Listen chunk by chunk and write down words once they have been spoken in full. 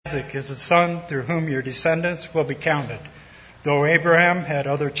Isaac is the son through whom your descendants will be counted, though Abraham had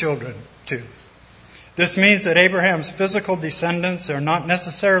other children too. This means that Abraham's physical descendants are not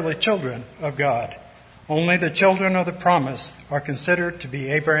necessarily children of God. Only the children of the promise are considered to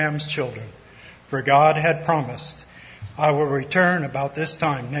be Abraham's children. For God had promised, I will return about this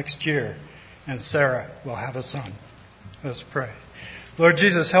time next year, and Sarah will have a son. Let's pray. Lord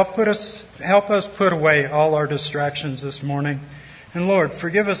Jesus, help us put away all our distractions this morning. And Lord,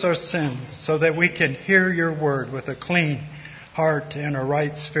 forgive us our sins so that we can hear your word with a clean heart and a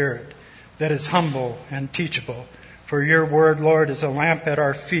right spirit that is humble and teachable. For your word, Lord, is a lamp at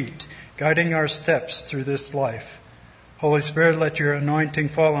our feet, guiding our steps through this life. Holy Spirit, let your anointing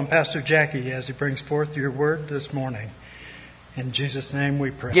fall on Pastor Jackie as he brings forth your word this morning. In Jesus' name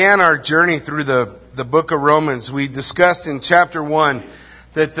we pray. Began our journey through the book of Romans. We discussed in chapter 1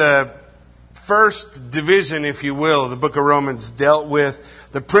 that the first division, if you will, of the book of Romans dealt with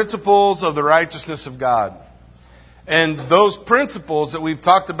the principles of the righteousness of God. And those principles that we've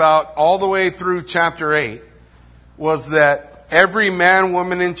talked about all the way through chapter 8 was that every man,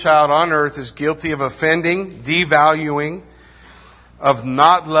 woman, and child on earth is guilty of offending, devaluing, of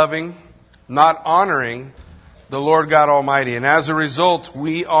not loving, not honoring the Lord God Almighty. And as a result,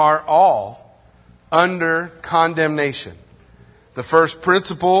 we are all under condemnation. The first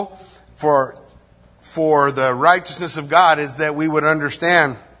principle for the righteousness of God is that we would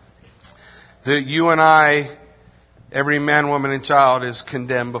understand that you and I, every man, woman, and child, is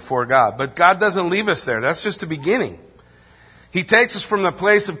condemned before God. But God doesn't leave us there. That's just the beginning. He takes us from the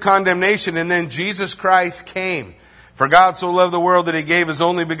place of condemnation, and then Jesus Christ came. For God so loved the world that He gave His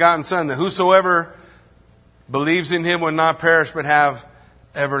only begotten Son, that whosoever believes in Him will not perish but have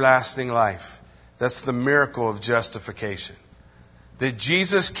everlasting life. That's the miracle of justification. That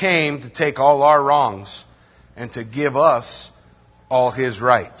Jesus came to take all our wrongs and to give us all His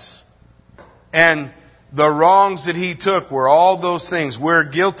rights. And the wrongs that He took were all those things we're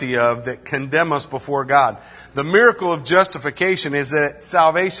guilty of that condemn us before God. The miracle of justification is that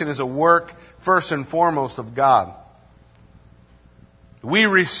salvation is a work first and foremost of God. We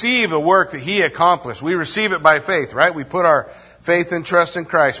receive the work that He accomplished. We receive it by faith, right? We put our faith and trust in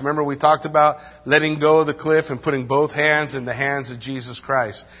Christ. Remember, we talked about letting go of the cliff and putting both hands in the hands of Jesus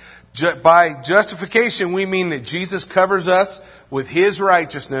Christ. By justification, we mean that Jesus covers us with His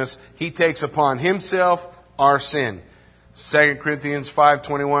righteousness. He takes upon Himself our sin. 2 Corinthians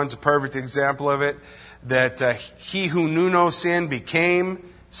 5:21 is a perfect example of it. That He who knew no sin became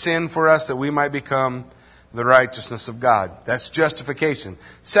sin for us that we might become the righteousness of God. That's justification.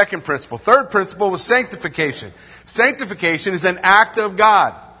 Second principle. Third principle was sanctification. Sanctification is an act of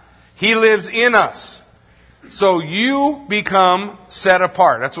God. He lives in us. So you become set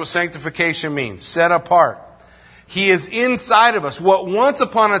apart. That's what sanctification means. Set apart. He is inside of us. What once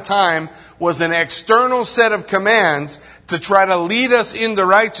upon a time was an external set of commands to try to lead us into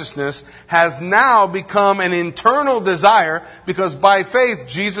righteousness has now become an internal desire because by faith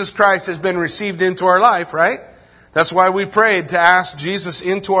Jesus Christ has been received into our life, right? That's why we prayed to ask Jesus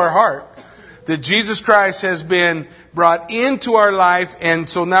into our heart. That Jesus Christ has been brought into our life, and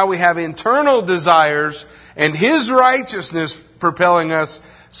so now we have internal desires and His righteousness propelling us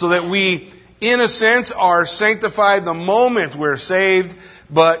so that we, in a sense, are sanctified the moment we're saved,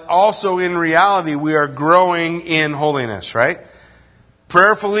 but also in reality we are growing in holiness, right?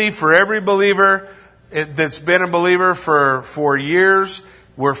 Prayerfully for every believer that's been a believer for years,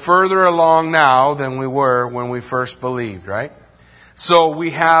 we're further along now than we were when we first believed, right? So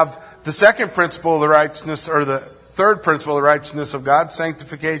we have the second principle of the righteousness, or the third principle of the righteousness of God,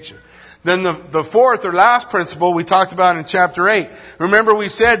 sanctification. Then the fourth or last principle we talked about in chapter 8. Remember we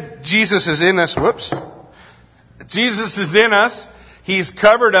said Jesus is in us. Whoops. Jesus is in us. He's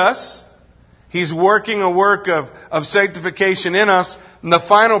covered us. He's working a work of sanctification in us. And the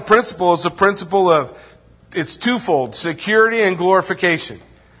final principle is the principle of, it's twofold, security and glorification.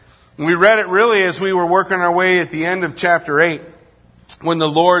 And we read it really as we were working our way at the end of chapter 8. When the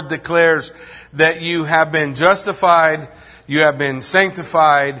Lord declares that you have been justified, you have been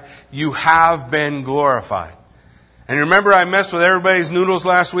sanctified, you have been glorified. And remember I messed with everybody's noodles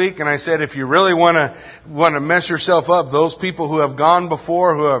last week and I said if you really want to mess yourself up, those people who have gone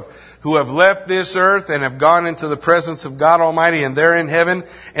before, who have left this earth and have gone into the presence of God Almighty and they're in heaven,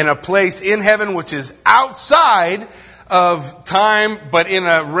 in a place in heaven which is outside of time, but in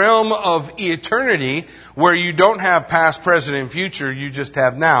a realm of eternity where you don't have past, present, and future, you just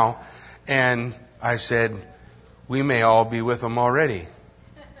have now. And I said, we may all be with them already.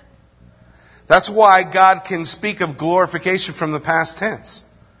 That's why God can speak of glorification from the past tense.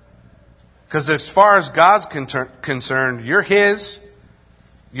 Because as far as God's concerned, you're His.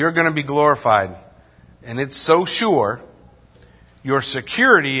 you're going to be glorified. And it's so sure. Your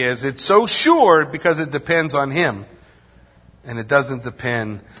security is, it's so sure because it depends on Him. And it doesn't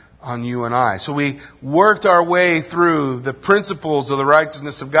depend on you and I. So we worked our way through the principles of the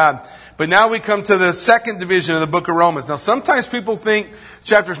righteousness of God. But now we come to the second division of the book of Romans. Now sometimes people think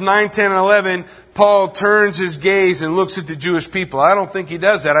chapters 9, 10, and 11, Paul turns his gaze and looks at the Jewish people. I don't think he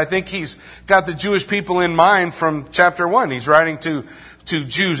does that. I think he's got the Jewish people in mind from chapter 1. He's writing to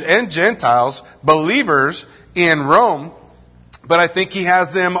Jews and Gentiles, believers in Rome. But I think he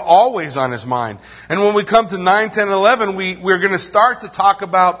has them always on his mind. And when we come to 9, 10, and 11, we're going to start to talk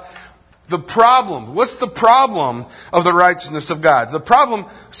about the problem. What's the problem of the righteousness of God? The problem,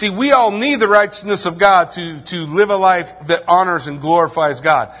 see, we all need the righteousness of God to live a life that honors and glorifies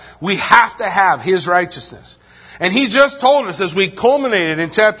God. We have to have His righteousness. And He just told us as we culminated in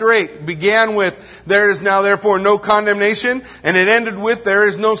chapter 8, began with, there is now therefore no condemnation, and it ended with, there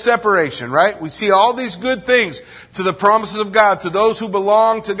is no separation, right? We see all these good things to the promises of God, to those who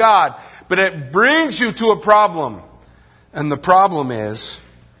belong to God. But it brings you to a problem. And the problem is,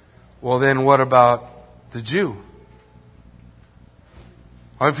 well then what about the Jew?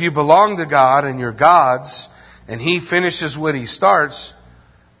 Well, if you belong to God and you're God's, and He finishes what He starts,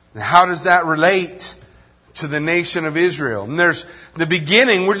 then how does that relate to the nation of Israel? And there's the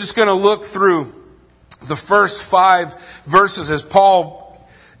beginning. We're just going to look through the first 5 verses as Paul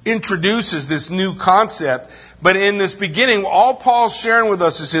introduces this new concept. But in this beginning, all Paul's sharing with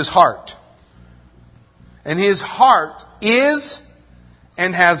us is his heart. And his heart is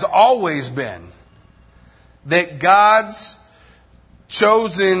and has always been that God's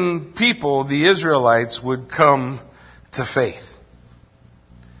chosen people, the Israelites, would come to faith.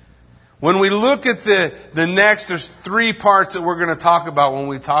 When we look at the next, there's 3 parts that we're going to talk about when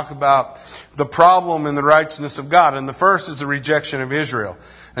we talk about the problem and the righteousness of God. And the first is the rejection of Israel.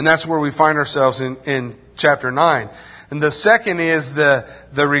 And that's where we find ourselves in chapter 9. And the second is the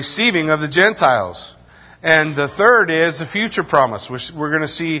receiving of the Gentiles. And the third is a future promise. We're going to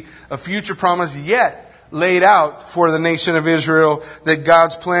see a future promise yet laid out for the nation of Israel, that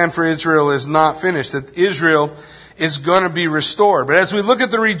God's plan for Israel is not finished, that Israel is going to be restored. But as we look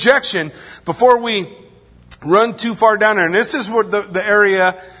at the rejection, before we run too far down there, and this is what the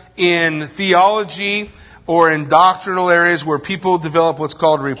area in theology or in doctrinal areas where people develop what's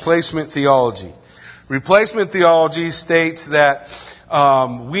called replacement theology. Replacement theology states that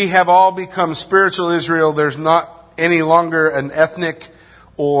we have all become spiritual Israel. There's not any longer an ethnic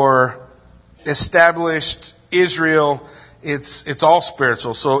or established Israel. It's all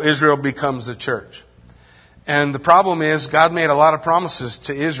spiritual. So Israel becomes the church. And the problem is, God made a lot of promises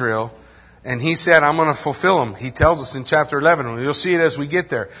to Israel, and He said, I'm going to fulfill them. He tells us in chapter 11, and you'll see it as we get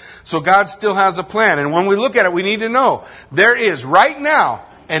there. So God still has a plan. And when we look at it, we need to know, there is right now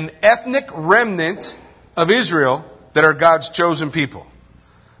an ethnic remnant of Israel that are God's chosen people.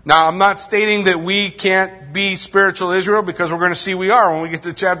 Now, I'm not stating that we can't be spiritual Israel, because we're going to see we are when we get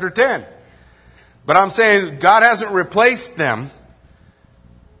to chapter 10. But I'm saying God hasn't replaced them.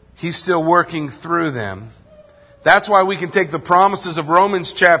 He's still working through them. That's why we can take the promises of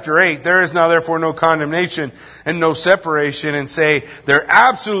Romans chapter 8, there is now therefore no condemnation and no separation, and say they're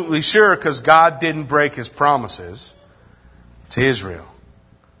absolutely sure because God didn't break His promises to Israel.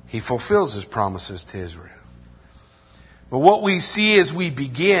 He fulfills His promises to Israel. But what we see as we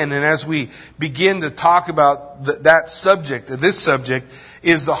begin, and as we begin to talk about that subject, this subject,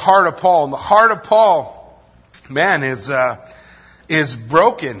 is the heart of Paul. And the heart of Paul, man, is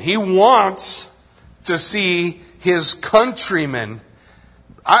broken. He wants to see his countrymen,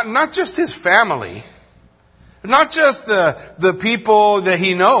 not just his family, not just the people that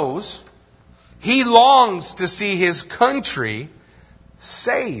he knows. He longs to see his country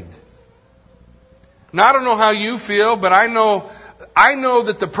saved. Now, I don't know how you feel, but I know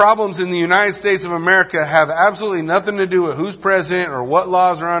that the problems in the United States of America have absolutely nothing to do with who's president or what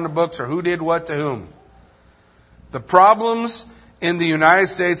laws are on the books or who did what to whom. The problems in the United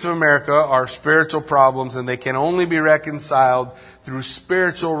States of America are spiritual problems, and they can only be reconciled through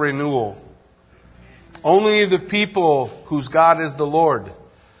spiritual renewal. Only the people whose God is the Lord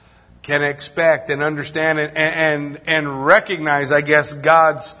can expect and understand and recognize, I guess,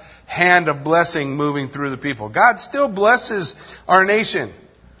 God's hand of blessing moving through the people. God still blesses our nation.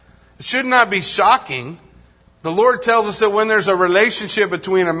 It should not be shocking. The Lord tells us that when there's a relationship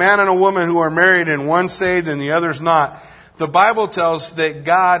between a man and a woman who are married and one's saved and the other's not, the Bible tells that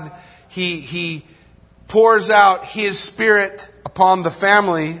God, He pours out His Spirit upon the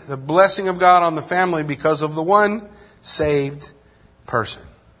family, the blessing of God on the family because of the one saved person.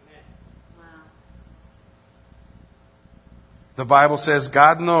 The Bible says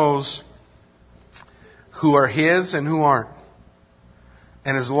God knows who are His and who aren't.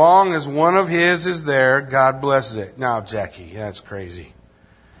 And as long as one of His is there, God blesses it. Now, Jackie, that's crazy.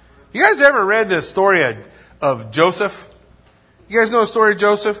 You guys ever read the story of Joseph? You guys know the story of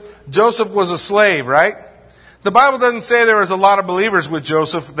Joseph? Joseph was a slave, right? The Bible doesn't say there was a lot of believers with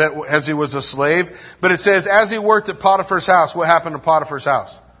Joseph as he was a slave, but it says as he worked at Potiphar's house, what happened to Potiphar's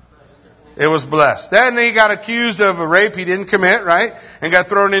house? It was blessed. Then he got accused of a rape he didn't commit, right? And got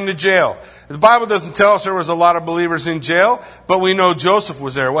thrown into jail. The Bible doesn't tell us there was a lot of believers in jail, but we know Joseph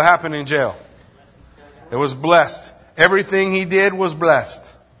was there. What happened in jail? It was blessed. Everything he did was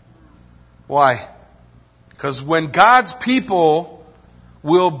blessed. Why? Because when God's people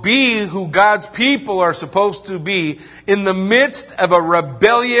will be who God's people are supposed to be in the midst of a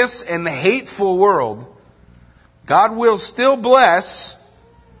rebellious and hateful world, God will still bless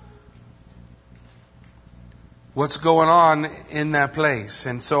what's going on in that place.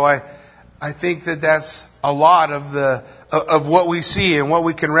 And so I think that that's a lot of what we see and what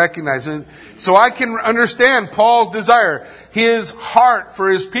we can recognize. And so I can understand Paul's desire, his heart for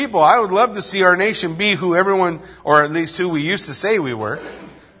his people. I would love to see our nation be who everyone, or at least who we used to say we were.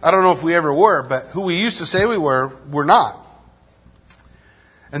 I don't know if we ever were, but who we used to say we were, we're not.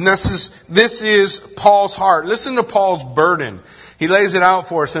 And this is Paul's heart. Listen to Paul's burden. He lays it out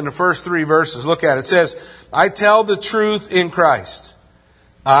for us in the first 3 verses. Look at it. It says, I tell the truth in Christ.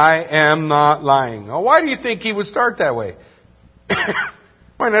 I am not lying. Now, why do you think he would start that way?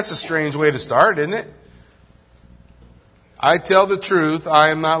 Well, that's a strange way to start, isn't it? I tell the truth. I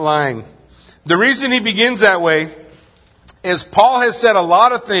am not lying. The reason he begins that way is Paul has said a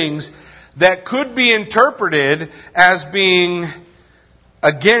lot of things that could be interpreted as being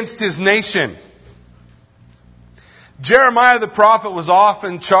against his nation. Jeremiah the prophet was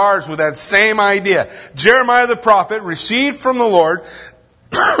often charged with that same idea. Jeremiah the prophet received from the Lord,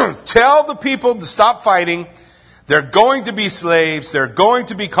 tell the people to stop fighting. They're going to be slaves. They're going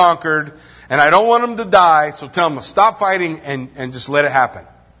to be conquered. And I don't want them to die. So tell them to stop fighting and just let it happen.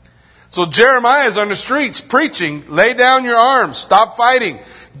 So Jeremiah is on the streets preaching, lay down your arms, stop fighting.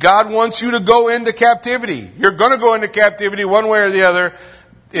 God wants you to go into captivity. You're going to go into captivity one way or the other.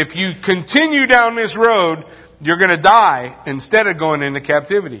 If you continue down this road, you're going to die instead of going into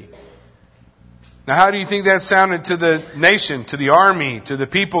captivity. Now, how do you think that sounded to the nation, to the army, to the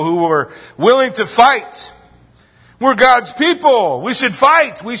people who were willing to fight? We're God's people. We should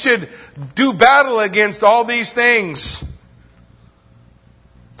fight. We should do battle against all these things.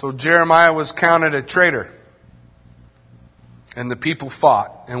 So Jeremiah was counted a traitor. And the people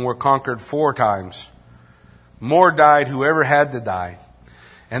fought and were conquered 4 times. More died whoever had to die.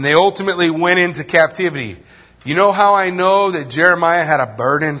 And they ultimately went into captivity. You know how I know that Jeremiah had a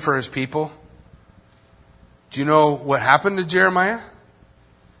burden for his people? Do you know what happened to Jeremiah?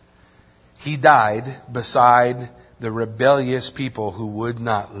 He died beside the rebellious people who would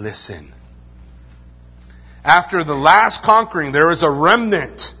not listen. After the last conquering, there was a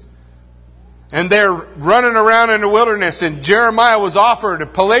remnant. And they're running around in the wilderness. And Jeremiah was offered a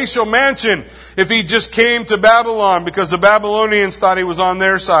palatial mansion if he just came to Babylon, because the Babylonians thought he was on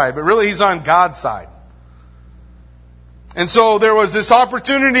their side. But really, he's on God's side. And so there was this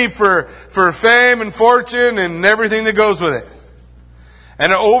opportunity for fame and fortune and everything that goes with it.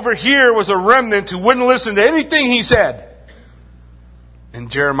 And over here was a remnant who wouldn't listen to anything he said. And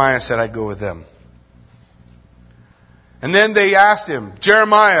Jeremiah said, I'd go with them. And then they asked him,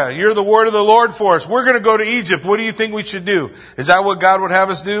 Jeremiah, you're the word of the Lord for us. We're going to go to Egypt. What do you think we should do? Is that what God would have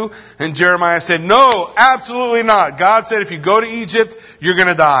us do? And Jeremiah said, no, absolutely not. God said, if you go to Egypt, you're going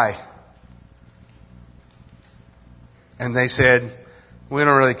to die. And they said, we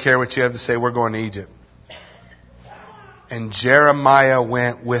don't really care what you have to say. We're going to Egypt. And Jeremiah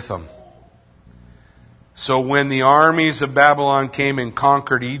went with them. So when the armies of Babylon came and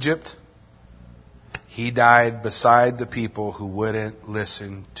conquered Egypt, he died beside the people who wouldn't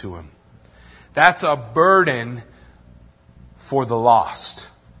listen to him. That's a burden for the lost.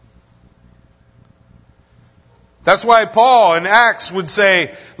 That's why Paul in Acts would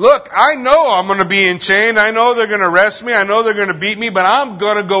say, look, I know I'm going to be in chain. I know they're going to arrest me. I know they're going to beat me, but I'm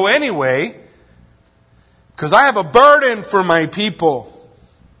going to go anyway because I have a burden for my people.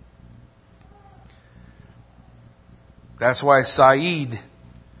 That's why Said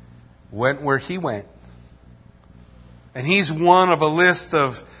went where he went. And he's one of a list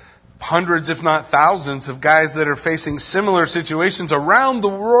of hundreds, if not thousands, of guys that are facing similar situations around the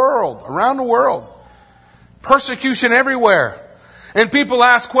world. Around the world. Persecution everywhere. And people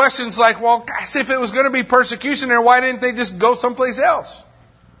ask questions like, well, gosh, if it was going to be persecution there, why didn't they just go someplace else?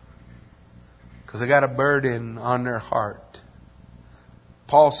 Because they got a burden on their heart.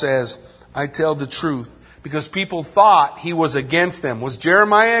 Paul says, I tell the truth. Because people thought he was against them. Was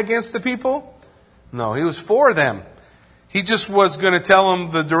Jeremiah against the people? No, he was for them. He just was going to tell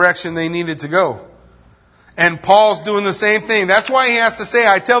them the direction they needed to go. And Paul's doing the same thing. That's why he has to say,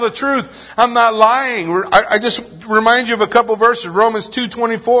 I tell the truth. I'm not lying. I just remind you of a couple verses. Romans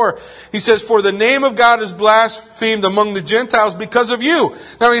 2:24. He says, for the name of God is blasphemed among the Gentiles because of you.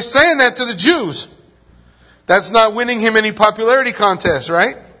 Now he's saying that to the Jews. That's not winning him any popularity contest,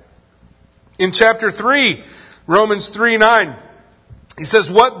 right? In chapter 3, Romans 3:9, he says,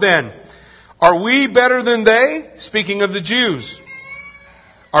 what then? Are we better than they? Speaking of the Jews.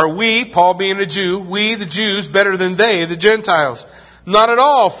 Are we, Paul being a Jew, we the Jews, better than they, the Gentiles? Not at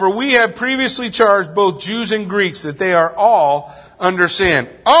all, for we have previously charged both Jews and Greeks that they are all under sin.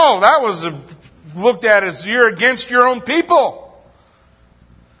 Oh, that was looked at as you're against your own people.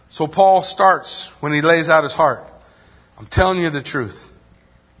 So Paul starts when he lays out his heart. I'm telling you the truth.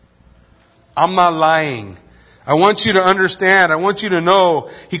 I'm not lying. I want you to understand. I want you to know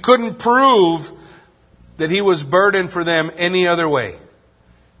he couldn't prove that he was burdened for them any other way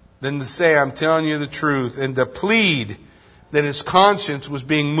than to say, I'm telling you the truth, and to plead that his conscience was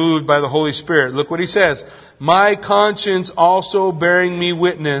being moved by the Holy Spirit. Look what he says. My conscience also bearing me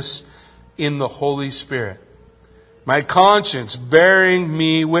witness in the Holy Spirit. My conscience bearing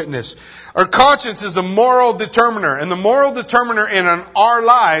me witness. Our conscience is the moral determiner, and the moral determiner in our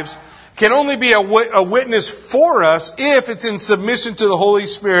lives can only be a witness for us if it's in submission to the Holy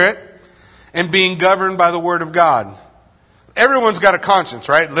Spirit and being governed by the Word of God. Everyone's got a conscience,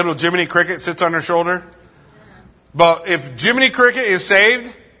 right? Little Jiminy Cricket sits on her shoulder. But if Jiminy Cricket is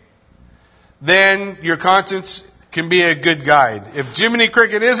saved, then your conscience can be a good guide. If Jiminy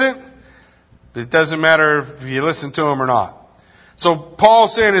Cricket isn't, it doesn't matter if you listen to him or not. So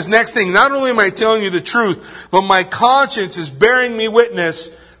Paul's saying his next thing, not only am I telling you the truth, but my conscience is bearing me witness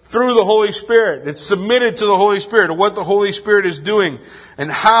through the Holy Spirit. It's submitted to the Holy Spirit, to what the Holy Spirit is doing and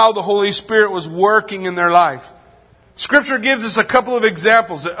how the Holy Spirit was working in their life. Scripture gives us a couple of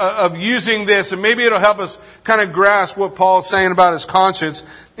examples of using this, and maybe it'll help us kind of grasp what Paul is saying about his conscience.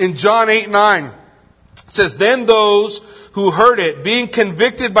 In John 8:9, it says, then those who heard it, being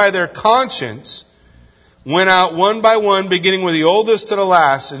convicted by their conscience, went out one by one, beginning with the oldest to the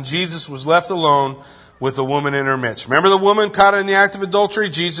last, and Jesus was left alone with the woman in her midst. Remember the woman caught in the act of adultery,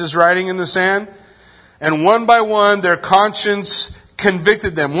 Jesus writing in the sand? And one by one, their conscience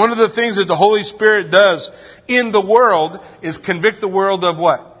convicted them. One of the things that the Holy Spirit does in the world is convict the world of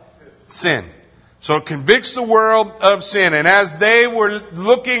what? Sin. So it convicts the world of sin. And as they were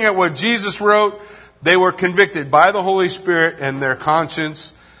looking at what Jesus wrote, they were convicted by the Holy Spirit, and their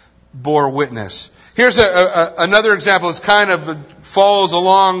conscience bore witness. Here's another example. It kind of follows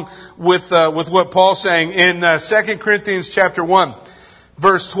along with what Paul's saying in 2 Corinthians chapter 1,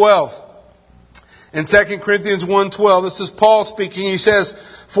 verse 12. In 2 Corinthians 1:12, this is Paul speaking. He says,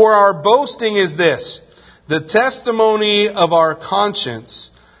 for our boasting is this, the testimony of our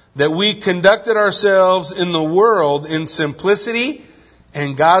conscience, that we conducted ourselves in the world in simplicity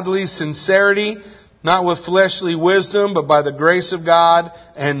and godly sincerity, not with fleshly wisdom, but by the grace of God,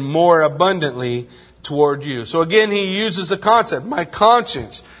 and more abundantly toward you. So again, he uses a concept, my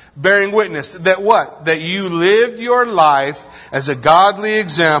conscience, bearing witness that what? That you lived your life as a godly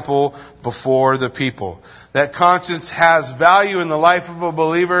example before the people. That conscience has value in the life of a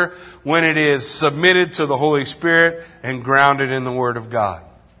believer when it is submitted to the Holy Spirit and grounded in the Word of God.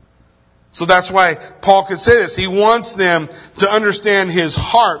 So that's why Paul could say this. He wants them to understand his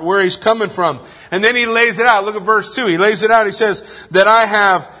heart, where he's coming from. And then he lays it out. Look at verse 2. He lays it out. He says, that I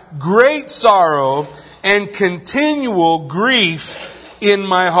have great sorrow and continual grief in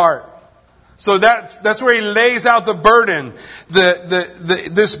my heart. So that's where he lays out the burden.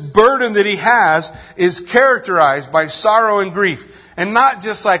 This burden that he has is characterized by sorrow and grief. And not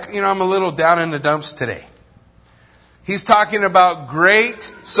just like, I'm a little down in the dumps today. He's talking about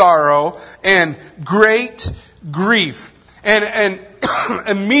great sorrow and great grief. And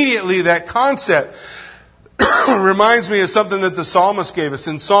immediately that concept reminds me of something that the psalmist gave us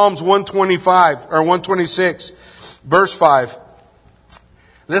in Psalms 125 or 126, verse 5.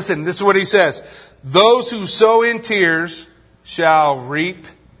 Listen, this is what he says. Those who sow in tears shall reap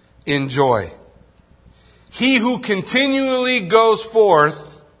in joy. He who continually goes forth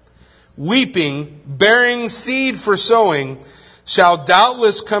weeping, bearing seed for sowing, shall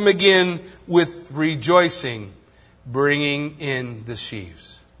doubtless come again with rejoicing, bringing in the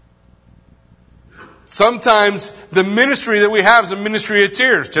sheaves. Sometimes the ministry that we have is a ministry of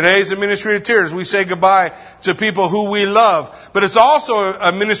tears. Today is a ministry of tears. We say goodbye to people who we love. But it's also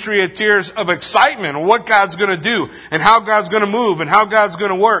a ministry of tears of excitement of what God's going to do and how God's going to move and how God's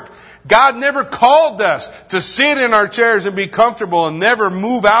going to work. God never called us to sit in our chairs and be comfortable and never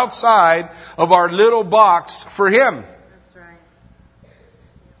move outside of our little box for Him. That's right.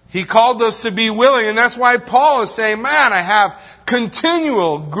 He called us to be willing, and that's why Paul is saying, man, I have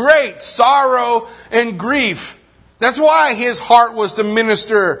continual great sorrow and grief. That's why his heart was to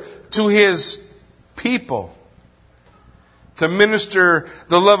minister to his people, to minister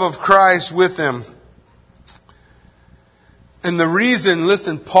the love of Christ with them. And the reason,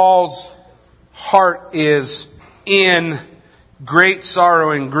 listen, Paul's heart is in great sorrow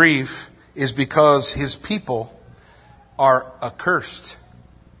and grief is because his people are accursed.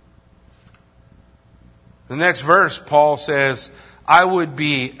 The next verse, Paul says, I would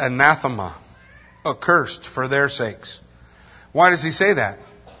be anathema, accursed for their sakes. Why does he say that?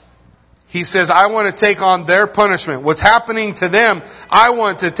 He says, I want to take on their punishment. What's happening to them, I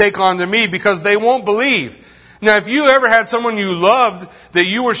want to take on to me because they won't believe. Now, if you ever had someone you loved that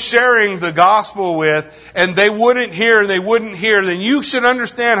you were sharing the gospel with and they wouldn't hear, then you should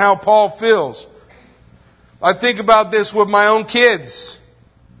understand how Paul feels. I think about this with my own kids.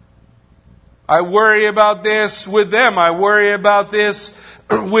 I worry about this with them. I worry about this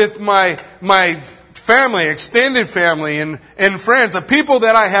with my family, extended family and friends, the people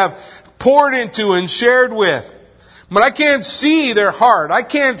that I have poured into and shared with. But I can't see their heart. I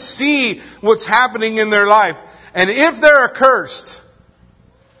can't see what's happening in their life. And if they're accursed,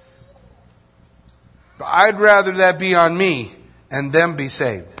 I'd rather that be on me and them be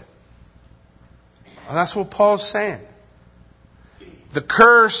saved. Well, that's what Paul's saying. The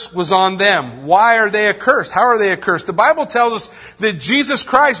curse was on them. Why are they accursed? How are they accursed? The Bible tells us that Jesus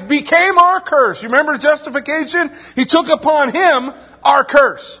Christ became our curse. You remember justification? He took upon Him our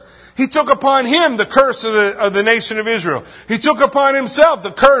curse. He took upon Him the curse of the nation of Israel. He took upon Himself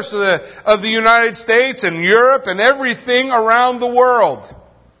the curse of the United States and Europe and everything around the world.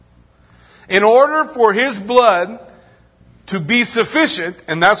 In order for His blood to be sufficient,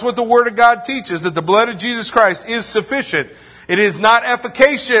 and that's what the Word of God teaches, that the blood of Jesus Christ is sufficient. It is not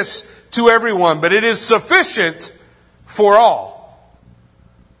efficacious to everyone, but it is sufficient for all.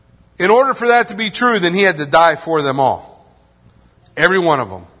 In order for that to be true, then He had to die for them all. Every one of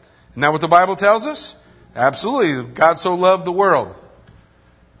them. Isn't that what the Bible tells us? Absolutely. God so loved the world.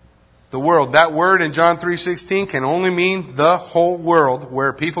 The world. That word in John 3:16 can only mean the whole world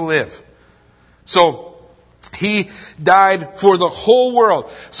where people live. So, He died for the whole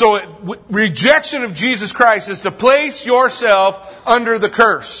world. So rejection of Jesus Christ is to place yourself under the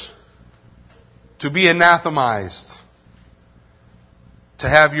curse. To be anathemized. To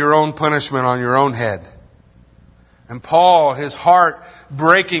have your own punishment on your own head. And Paul, his heart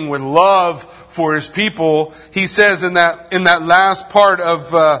breaking with love for his people, he says in that last part of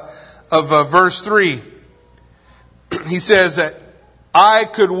verse 3, he says that I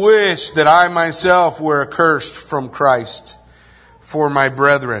could wish that I myself were accursed from Christ for my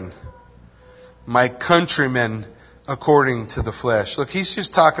brethren, my countrymen according to the flesh. Look, he's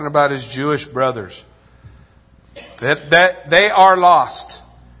just talking about his Jewish brothers. That they are lost.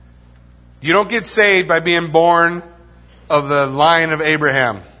 You don't get saved by being born of the line of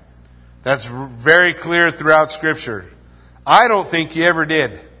Abraham. That's very clear throughout Scripture. I don't think you ever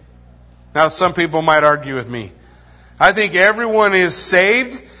did. Now, some people might argue with me. I think everyone is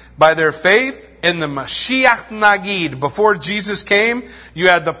saved by their faith in the Mashiach Nagid. Before Jesus came, you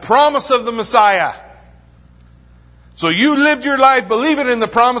had the promise of the Messiah. So you lived your life believing in the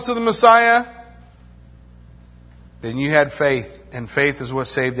promise of the Messiah. Then you had faith. And faith is what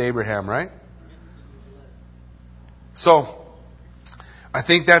saved Abraham, right? So, I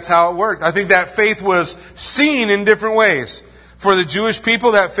think that's how it worked. I think that faith was seen in different ways. For the Jewish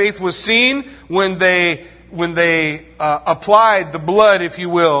people, that faith was seen when they applied the blood, if you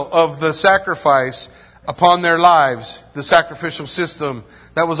will, of the sacrifice upon their lives, the sacrificial system.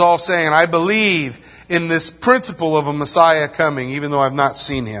 That was all saying, I believe in this principle of a Messiah coming, even though I've not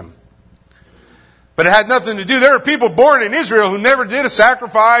seen Him. But it had nothing to do. There are people born in Israel who never did a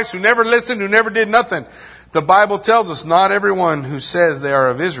sacrifice, who never listened, who never did nothing. The Bible tells us not everyone who says they are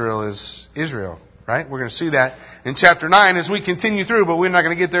of Israel is Israel. Right? We're going to see that in chapter 9 as we continue through, but we're not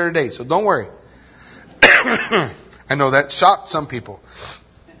going to get there today, so don't worry. I know that shocked some people.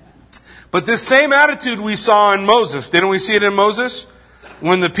 But this same attitude we saw in Moses. Didn't we see it in Moses?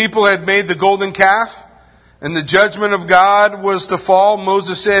 When the people had made the golden calf and the judgment of God was to fall,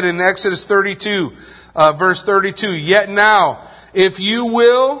 Moses said in Exodus 32, verse 32, Yet now, if you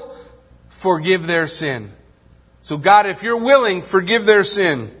will forgive their sin. So God, if you're willing, forgive their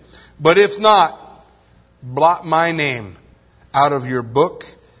sin. But if not, blot my name out of your book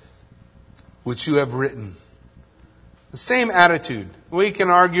which you have written. The same attitude. We can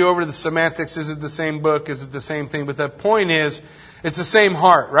argue over the semantics. Is it the same book? Is it the same thing? But the point is, it's the same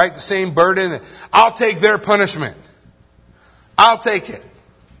heart, right? The same burden. I'll take their punishment. I'll take it.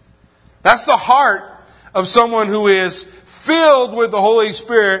 That's the heart of someone who is filled with the Holy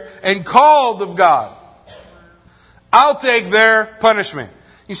Spirit and called of God. I'll take their punishment.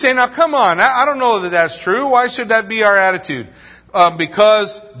 You say, now come on, I don't know that that's true. Why should that be our attitude?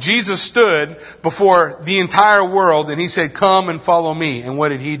 Because Jesus stood before the entire world and He said, come and follow me. And what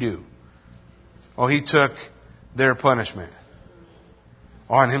did He do? Oh, He took their punishment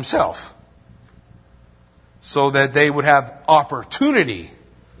on Himself so that they would have opportunity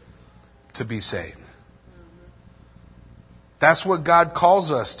to be saved. That's what God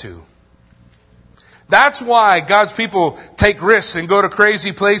calls us to. That's why God's people take risks and go to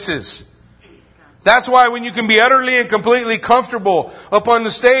crazy places. That's why when you can be utterly and completely comfortable up on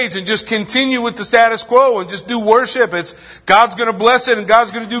the stage and just continue with the status quo and just do worship, it's God's going to bless it and God's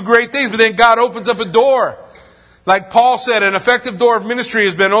going to do great things. But then God opens up a door. Like Paul said, an effective door of ministry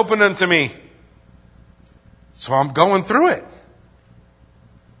has been opened unto me. So I'm going through it.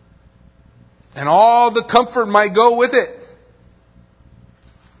 And all the comfort might go with it.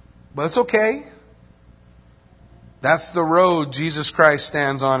 But it's okay. That's the road Jesus Christ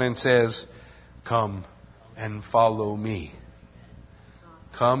stands on and says, come and follow me.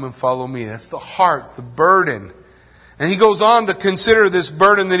 Come and follow me. That's the heart, the burden. And He goes on to consider this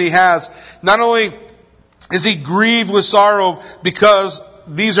burden that He has. Not only is He grieved with sorrow because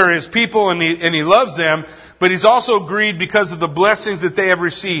these are His people and He loves them, but He's also grieved because of the blessings that they have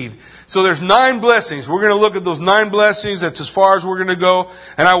received. So there's 9 blessings. We're going to look at those 9 blessings. That's as far as we're going to go.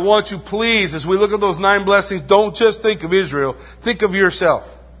 And I want you, please, as we look at those 9 blessings, don't just think of Israel. Think of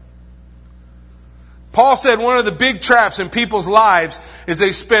yourself. Paul said one of the big traps in people's lives is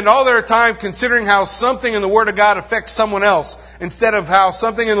they spend all their time considering how something in the Word of God affects someone else instead of how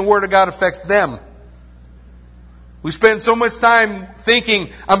something in the Word of God affects them. We spend so much time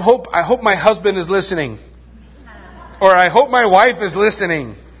thinking, I hope my husband is listening. Or I hope my wife is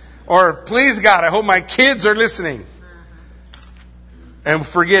listening. Or please God, I hope my kids are listening. And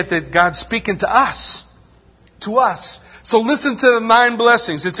forget that God's speaking to us. To us. So listen to the 9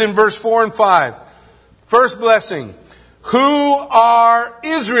 blessings. It's in verse 4 and 5. First blessing. Who are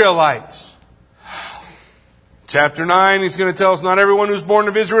Israelites? Chapter 9, he's going to tell us not everyone who's born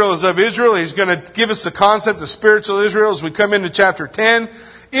of Israel is of Israel. He's going to give us the concept of spiritual Israel as we come into chapter 10.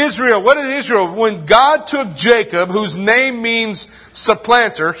 Israel, what is Israel? When God took Jacob, whose name means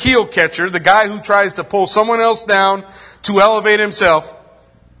supplanter, heel catcher, the guy who tries to pull someone else down to elevate himself,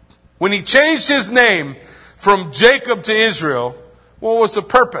 when He changed his name from Jacob to Israel, what was the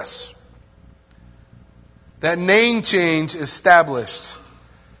purpose? That name change established,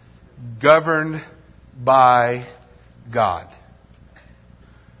 governed by God.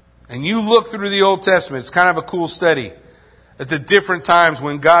 And you look through the Old Testament, it's kind of a cool study at the different times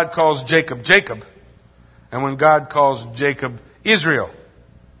when God calls Jacob, Jacob, and when God calls Jacob, Israel.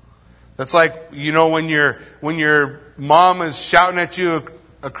 That's like, you know, when your mom is shouting at you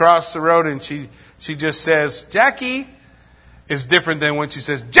across the road and she just says, Jackie, is different than when she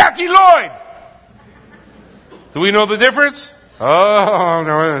says, Jackie Lloyd! Do we know the difference? Oh,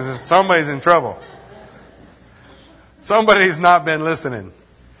 no, somebody's in trouble. Somebody's not been listening.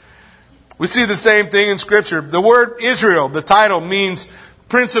 We see the same thing in Scripture. The word Israel, the title, means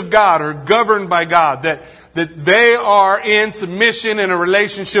Prince of God or governed by God. That they are in submission in a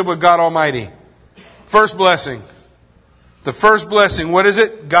relationship with God Almighty. First blessing. The first blessing, what is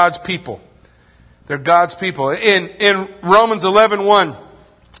it? God's people. They're God's people. In Romans 11:1,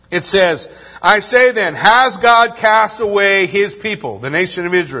 it says, I say then, has God cast away His people, the nation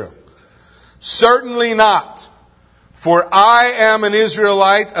of Israel? Certainly not. For I am an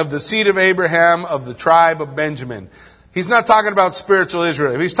Israelite of the seed of Abraham, of the tribe of Benjamin. He's not talking about spiritual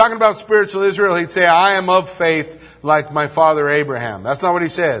Israel. If he's talking about spiritual Israel, he'd say, I am of faith like my father Abraham. That's not what he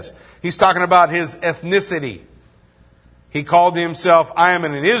says. He's talking about his ethnicity. He called himself, I am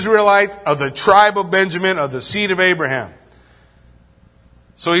an Israelite of the tribe of Benjamin, of the seed of Abraham.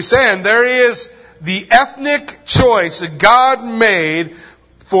 So he's saying there is the ethnic choice that God made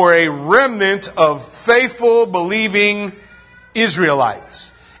for a remnant of faithful, believing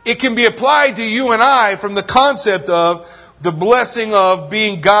Israelites. It can be applied to you and I from the concept of the blessing of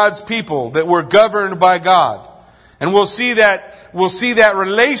being God's people, that we're governed by God. And we'll see that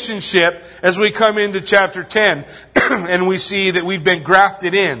relationship as we come into chapter 10 and we see that we've been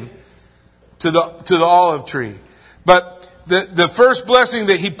grafted in to the olive tree. But the first blessing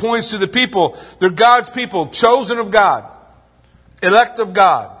that he points to the people, they're God's people, chosen of God, elect of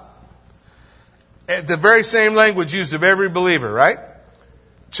God. The very same language used of every believer, right?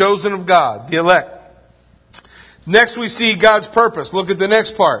 Chosen of God, the elect. Next we see God's purpose. Look at the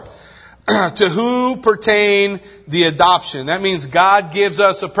next part. To who pertain the adoption. That means God gives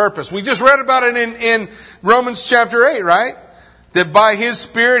us a purpose. We just read about it in Romans chapter 8, right? That by His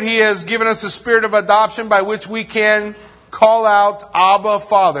Spirit He has given us a spirit of adoption by which we can call out, Abba,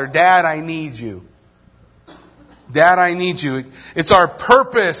 Father. Dad, I need you. Dad, I need you. It's our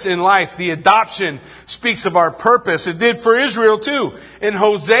purpose in life. The adoption speaks of our purpose. It did for Israel too. In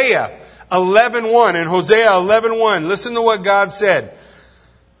Hosea 11:1. In Hosea 11:1, listen to what God said.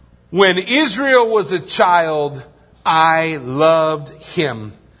 When Israel was a child, I loved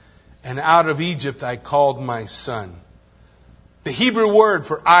him, and out of Egypt I called my son. The Hebrew word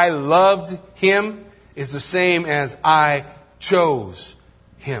for I loved him is the same as I chose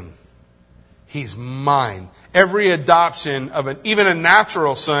him. He's mine. Every adoption of even a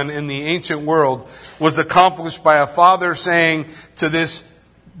natural son in the ancient world was accomplished by a father saying to this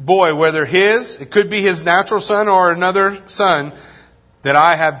boy, whether it could be his natural son or another son, that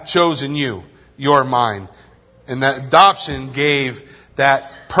I have chosen you. You're mine. And that adoption gave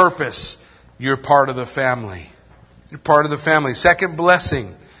that purpose. You're part of the family. You're part of the family. Second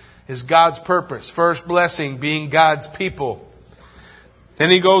blessing is God's purpose. First blessing being God's people. Then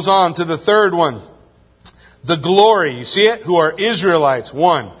he goes on to the third one. The glory. You see it? Who are Israelites.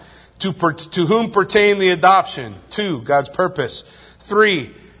 1. To whom pertain the adoption. 2. God's purpose.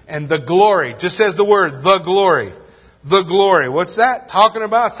 3. And the glory. Just says the word, the glory. The glory. What's that talking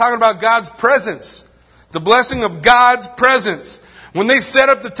about? It's talking about God's presence. The blessing of God's presence. When they set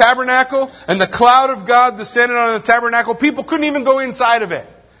up the tabernacle and the cloud of God descended on the tabernacle, people couldn't even go inside of it.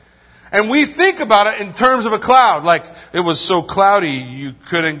 And we think about it in terms of a cloud, like it was so cloudy you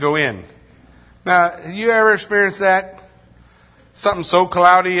couldn't go in. Now, you ever experienced that? Something so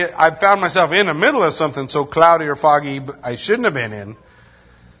cloudy, I found myself in the middle of something so cloudy or foggy I shouldn't have been in.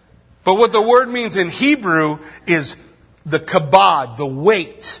 But what the word means in Hebrew is the kabod, the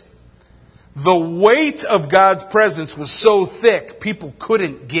weight. The weight of God's presence was so thick, people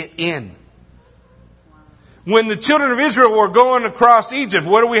couldn't get in. When the children of Israel were going across Egypt,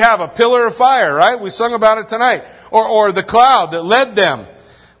 what do we have? A pillar of fire, right? We sung about it tonight. Or the cloud that led them.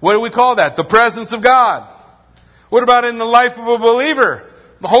 What do we call that? The presence of God. What about in the life of a believer?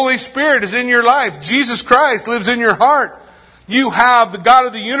 The Holy Spirit is in your life. Jesus Christ lives in your heart. You have the God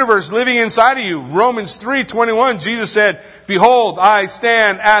of the universe living inside of you. Romans 3:21, Jesus said, behold, I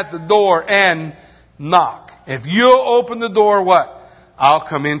stand at the door and knock. If you'll open the door, what? I'll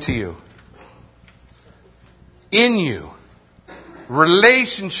come into you. In you.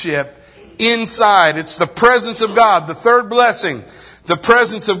 Relationship inside. It's the presence of God. The third blessing. The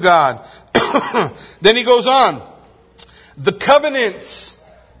presence of God. Then he goes on. The covenants.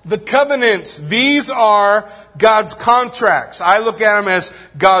 The covenants, these are God's contracts. I look at them as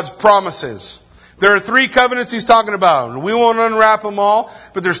God's promises. There are 3 covenants he's talking about. We won't unwrap them all,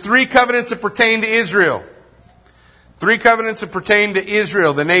 but there's 3 covenants that pertain to Israel. 3 covenants that pertain to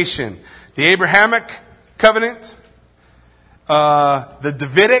Israel, the nation. The Abrahamic covenant, the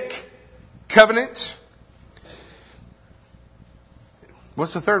Davidic covenant.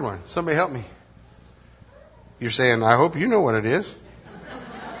 What's the third one? Somebody help me. You're saying, I hope you know what it is.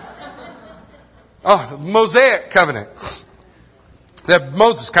 Oh, the Mosaic covenant. That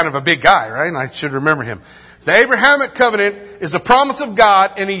Moses is kind of a big guy, right? And I should remember him. The Abrahamic covenant is a promise of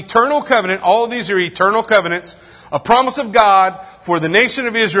God, an eternal covenant. All of these are eternal covenants. A promise of God for the nation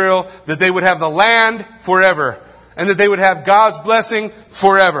of Israel that they would have the land forever. And that they would have God's blessing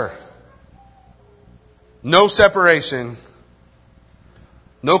forever. No separation.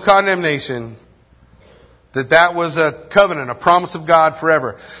 No condemnation. That was a covenant, a promise of God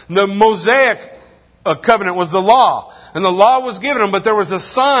forever. The Mosaic covenant was the law. And the law was given them, but there was a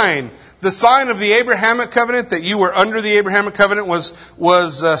sign. The sign of the Abrahamic covenant, that you were under the Abrahamic covenant,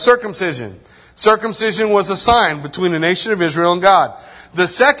 was circumcision. Circumcision was a sign between the nation of Israel and God. The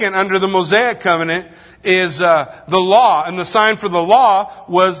second, under the Mosaic covenant, is the law. And the sign for the law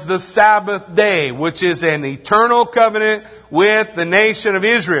was the Sabbath day, which is an eternal covenant with the nation of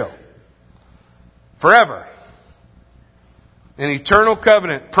Israel. Forever. An eternal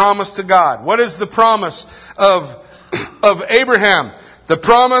covenant promised to God. What is the promise of Abraham? The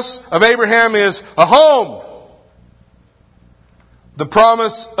promise of Abraham is a home. The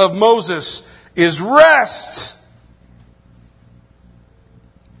promise of Moses is rest.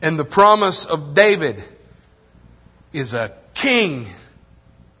 And the promise of David is a king.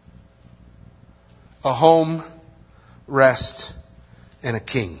 a home, rest, and a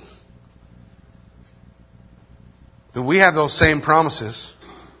king. But we have those same promises,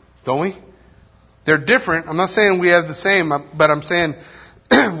 don't we? They're different. I'm not saying we have the same, but I'm saying,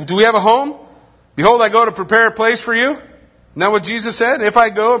 do we have a home? Behold, I go to prepare a place for you. Isn't that what Jesus said? If I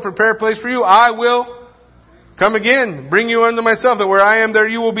go and prepare a place for you, I will come again, bring you unto myself, that where I am, there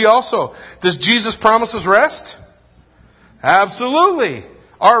you will be also. Does Jesus promise us rest? Absolutely.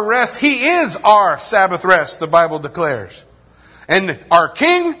 Our rest, He is our Sabbath rest, the Bible declares. And our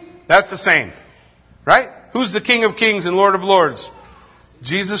King, that's the same. Right? Who's the King of Kings and Lord of Lords?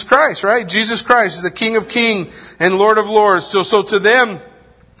 Jesus Christ, right? Jesus Christ is the King of Kings and Lord of Lords. So to them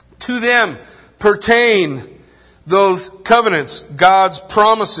pertain those covenants, God's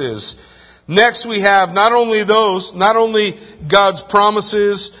promises. Next we have not only God's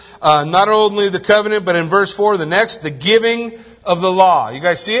promises, not only the covenant, but in verse 4, the giving of the law. You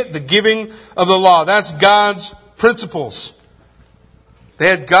guys see it? The giving of the law. That's God's principles. They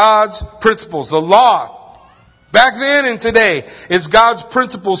had God's principles. The law, back then and today, is God's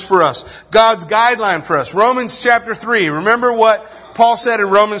principles for us. God's guideline for us. Romans chapter 3. Remember what Paul said in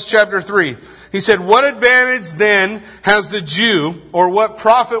Romans chapter 3. He said, what advantage then has the Jew, or what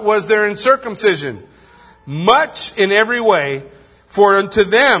profit was there in circumcision? Much in every way, for unto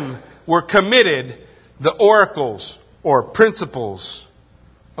them were committed the oracles, or principles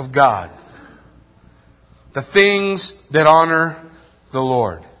of God. The things that honor the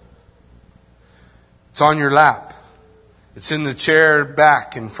Lord. It's on your lap. It's in the chair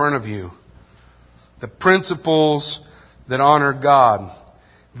back in front of you. The principles that honor God.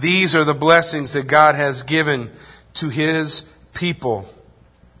 These are the blessings that God has given to His people.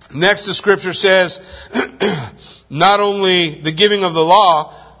 Next, the Scripture says, not only the giving of the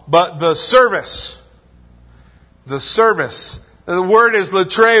law, but the service. The service. The word is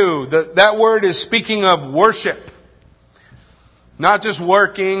latreu. That word is speaking of worship. Not just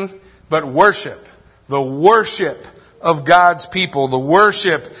working, but worship. The worship of God's people. The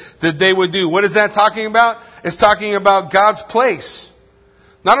worship that they would do. What is that talking about? It's talking about God's place.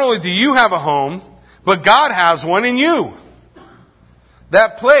 Not only do you have a home, but God has one in you.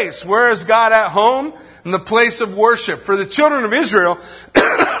 That place, where is God at home? In the place of worship. For the children of Israel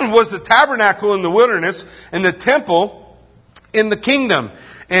was the tabernacle in the wilderness and the temple in the kingdom.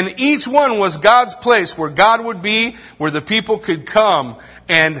 And each one was God's place where God would be, where the people could come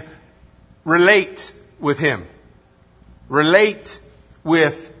and relate with Him. Relate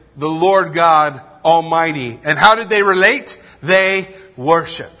with the Lord God Almighty. And how did they relate? They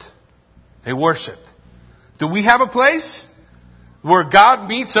worshipped. They worshipped. Do we have a place where God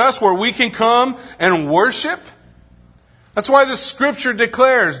meets us, where we can come and worship? That's why the Scripture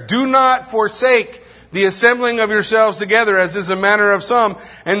declares, do not forsake the assembling of yourselves together, as is a manner of some,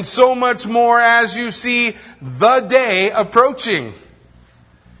 and so much more as you see the day approaching.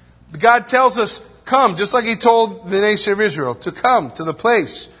 God tells us, come, just like He told the nation of Israel, to come to the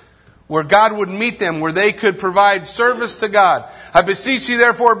place where God would meet them, where they could provide service to God. I beseech you,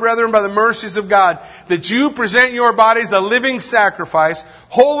 therefore, brethren, by the mercies of God, that you present your bodies a living sacrifice,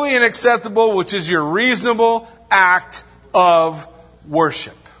 holy and acceptable, which is your reasonable act of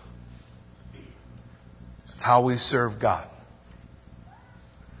worship. That's how we serve God.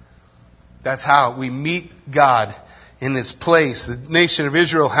 That's how we meet God in this place. The nation of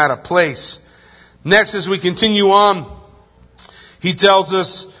Israel had a place. Next, as we continue on, He tells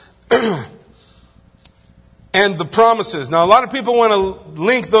us, and the promises. Now, a lot of people want to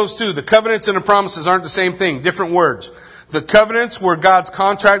link those two. The covenants and the promises aren't the same thing. Different words. The covenants were God's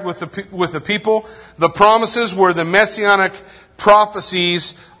contract with the people. The promises were the messianic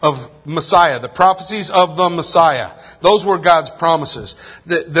prophecies of Messiah. The prophecies of the Messiah. Those were God's promises.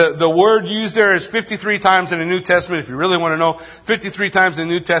 The word used there is 53 times in the New Testament. If you really want to know, 53 times in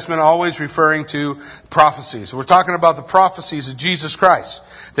the New Testament, always referring to prophecies. So we're talking about the prophecies of Jesus Christ.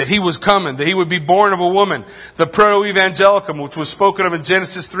 That He was coming, that He would be born of a woman. The proto-evangelicum, which was spoken of in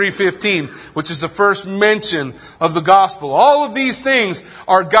Genesis 3:15, which is the first mention of the gospel. All of these things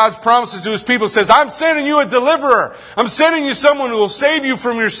are God's promises to His people. He says, I'm sending you a deliverer. I'm sending you someone who will save you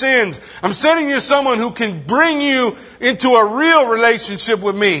from your sins. I'm sending you someone who can bring you into a real relationship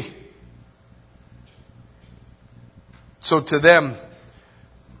with me. So to them,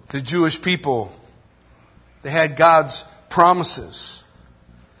 the Jewish people, they had God's promises.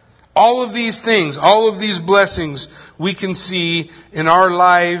 All of these things, all of these blessings, we can see in our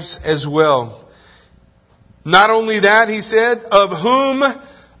lives as well. Not only that, He said, of whom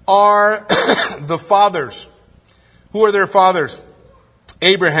are the fathers. Who are their fathers?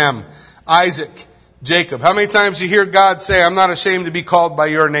 Abraham, Isaac, Jacob. How many times do you hear God say, I'm not ashamed to be called by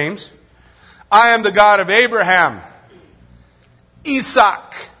your names? I am the God of Abraham,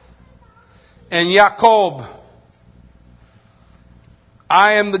 Isaac, and Jacob.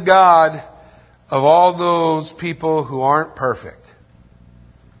 I am the God of all those people who aren't perfect.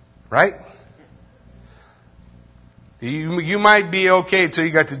 Right? You might be okay until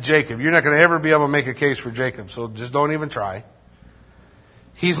you got to Jacob. You're not going to ever be able to make a case for Jacob, so just don't even try.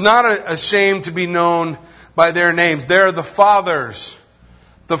 He's not ashamed to be known by their names. They're the fathers.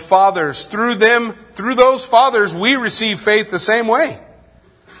 The fathers. Through them, through those fathers, we receive faith the same way.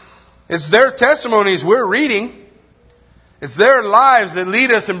 It's their testimonies we're reading. It's their lives that lead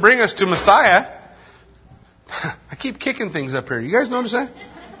us and bring us to Messiah. I keep kicking things up here. You guys notice that?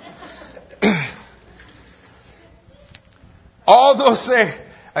 All those say,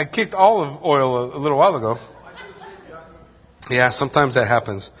 I kicked olive oil a little while ago. Yeah, sometimes that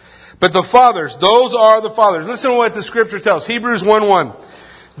happens. But the fathers, those are the fathers. Listen to what the scripture tells. Hebrews 1:1.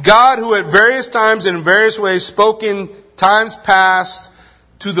 God, who at various times and in various ways spoke in times past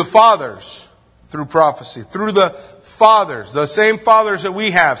to the fathers through prophecy, through the fathers, the same fathers that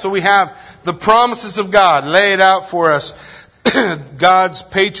we have. So we have the promises of God laid out for us. God's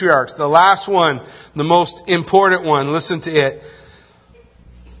patriarchs, the last one, the most important one. Listen to it.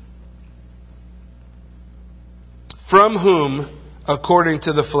 From whom, according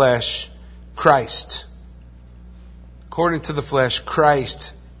to the flesh, Christ. According to the flesh,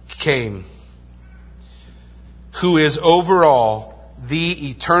 Christ came. Who is over all the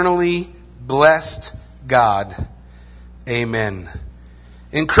eternally blessed God. Amen.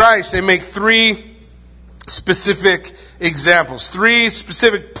 In Christ, they make three specific examples, three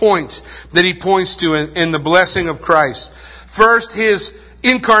specific points that he points to in the blessing of Christ. First, his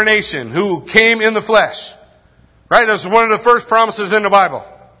incarnation, who came in the flesh. Right? That's one of the first promises in the Bible.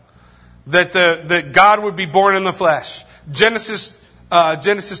 That God would be born in the flesh. Genesis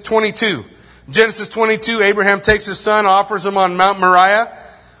 22. Genesis 22, Abraham takes his son, offers him on Mount Moriah,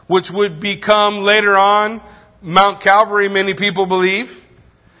 which would become later on Mount Calvary, many people believe.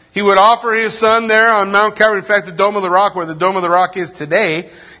 He would offer his son there on Mount Calvary. In fact, the Dome of the Rock, where the Dome of the Rock is today,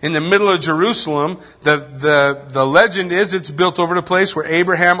 in the middle of Jerusalem, the legend is it's built over the place where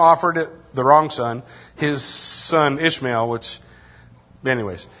Abraham offered the wrong son, his son Ishmael,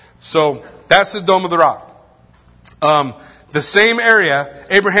 anyways. So, that's the Dome of the Rock. The same area,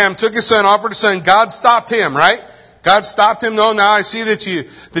 Abraham took his son, offered his son, God stopped him, right? God stopped him. No, now I see that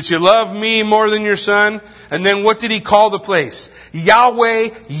you love me more than your son. And then what did he call the place? Yahweh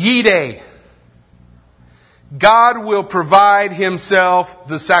Yideh. God will provide himself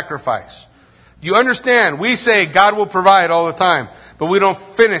the sacrifice. You understand? We say God will provide all the time, but we don't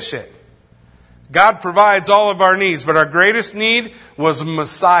finish it. God provides all of our needs, but our greatest need was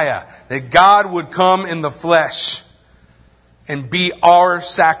Messiah. That God would come in the flesh and be our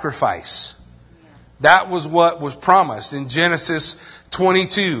sacrifice. That was what was promised in Genesis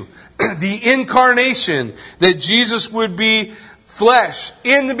 22. The incarnation, that Jesus would be flesh.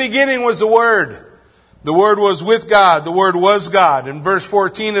 In the beginning was the Word. The Word was with God. The Word was God. In verse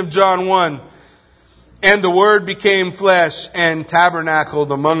 14 of John 1, and the Word became flesh and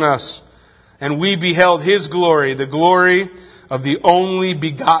tabernacled among us. And we beheld His glory, the glory of the only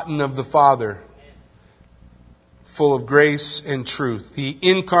begotten of the Father, full of grace and truth. The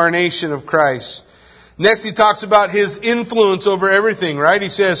incarnation of Christ. Next, he talks about His influence over everything, right? He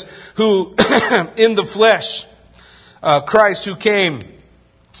says, who in the flesh, Christ who came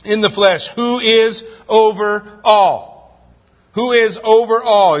in the flesh, who is over all. Who is over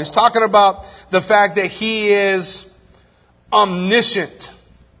all. He's talking about the fact that He is omniscient,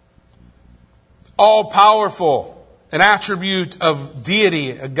 all-powerful, an attribute of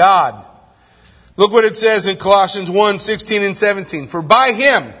deity, a God. Look what it says in Colossians 1:16 and 17. For by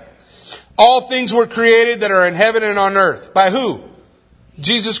Him all things were created that are in heaven and on earth. By who?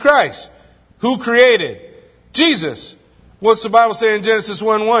 Jesus Christ. Who created? Jesus. What's the Bible say in Genesis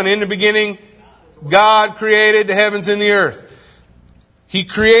 1:1? In the beginning, God created the heavens and the earth. He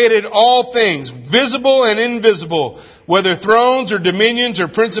created all things, visible and invisible, whether thrones or dominions or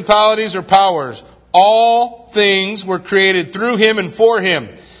principalities or powers. All things were created through Him and for Him.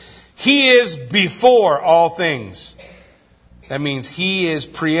 He is before all things. That means He is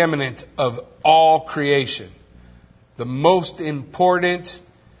preeminent of all creation. The most important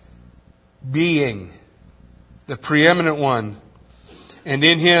being. The preeminent one. And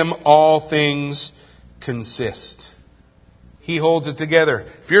in Him all things consist. He holds it together.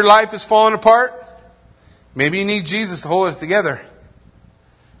 If your life is falling apart, maybe you need Jesus to hold it together.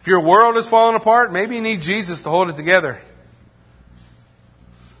 If your world is falling apart, maybe you need Jesus to hold it together.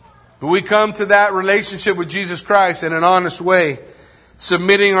 But we come to that relationship with Jesus Christ in an honest way,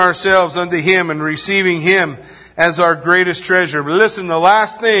 submitting ourselves unto Him and receiving Him as our greatest treasure. But listen, the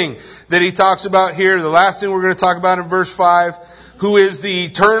last thing that he talks about here, the last thing we're going to talk about in verse 5, who is the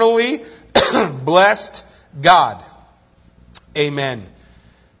eternally blessed God. Amen.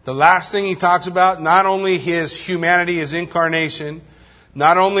 The last thing he talks about, not only His humanity, His incarnation,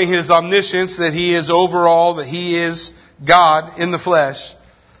 not only His omniscience, that He is over all, that He is God in the flesh,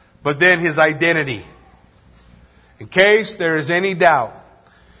 but then His identity. In case there is any doubt,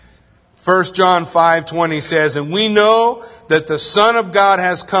 1 John 5:20 says, and we know that the Son of God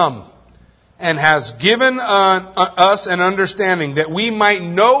has come and has given us an understanding that we might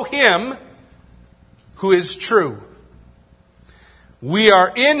know Him who is true. We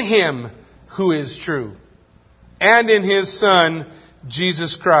are in Him who is true, and in His Son,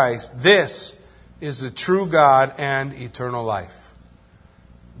 Jesus Christ. This is the true God and eternal life.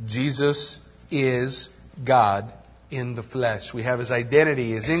 Jesus is God in the flesh. We have His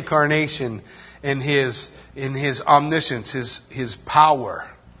identity, His incarnation, and His omniscience, His power.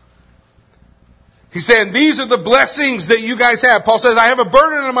 He's saying, these are the blessings that you guys have. Paul says, I have a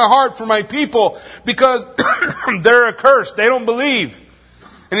burden in my heart for my people because they're accursed. They don't believe.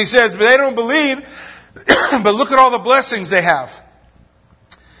 And he says, but they don't believe, but look at all the blessings they have.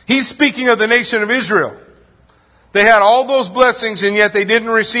 He's speaking of the nation of Israel. They had all those blessings and yet they didn't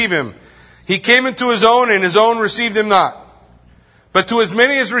receive Him. He came into His own and His own received Him not. But to as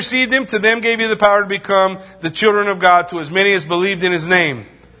many as received Him, to them gave He the power to become the children of God, to as many as believed in His name.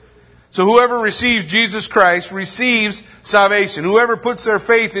 So whoever receives Jesus Christ receives salvation. Whoever puts their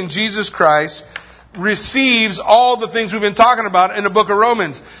faith in Jesus Christ receives all the things we've been talking about in the book of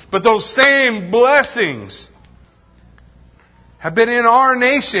Romans. But those same blessings have been in our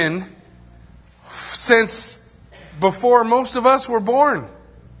nation since before most of us were born.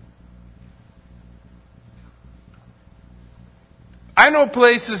 I know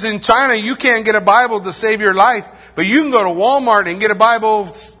places in China you can't get a Bible to save your life, but you can go to Walmart and get a Bible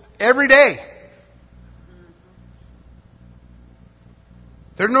every day.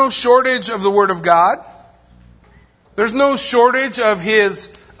 There's no shortage of the Word of God. There's no shortage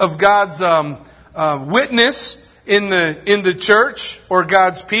of God's witness in the church or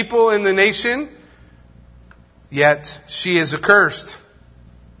God's people in the nation. Yet she is accursed.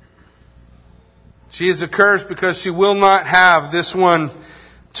 She is accursed because she will not have this one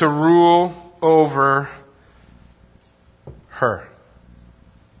to rule over her.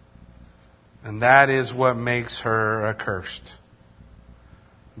 And that is what makes her accursed.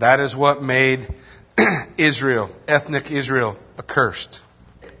 That is what made Israel, ethnic Israel, accursed.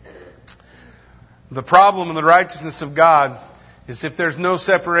 The problem in the righteousness of God is if there's no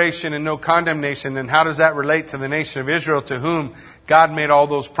separation and no condemnation, then how does that relate to the nation of Israel to whom God made all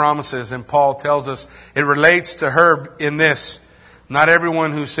those promises? And Paul tells us it relates to her in this. Not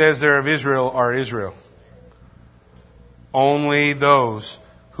everyone who says they're of Israel are Israel. Only those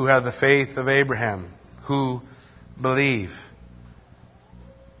who have the faith of Abraham, who believe.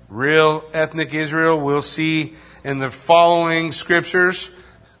 Real ethnic Israel, we'll see in the following scriptures,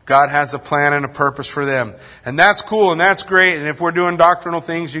 God has a plan and a purpose for them. And that's cool and that's great. And if we're doing doctrinal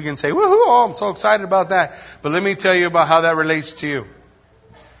things, you can say, woohoo, oh, I'm so excited about that. But let me tell you about how that relates to you.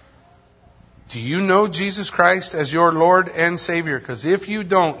 Do you know Jesus Christ as your Lord and Savior? Because if you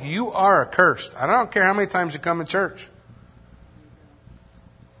don't, you are accursed. I don't care how many times you come to church.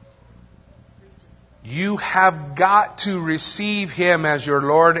 You have got to receive Him as your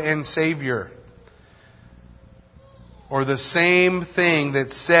Lord and Savior. Or the same thing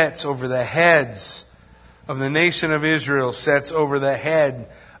that sets over the heads of the nation of Israel sets over the head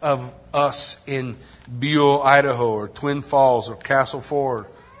of us in Buell, Idaho, or Twin Falls, or Castle Ford,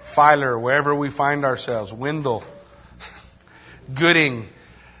 Filer, wherever we find ourselves, Wendell, Gooding,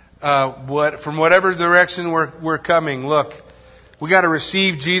 from whatever direction we're coming. Look, we got to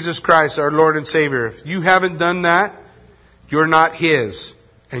receive Jesus Christ, our Lord and Savior. If you haven't done that, you're not His,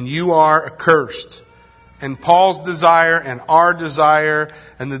 and you are accursed. And Paul's desire and our desire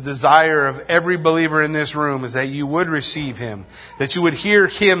and the desire of every believer in this room is that you would receive Him, that you would hear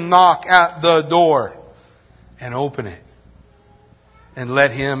Him knock at the door and open it and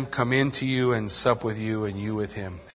let Him come into you and sup with you and you with Him.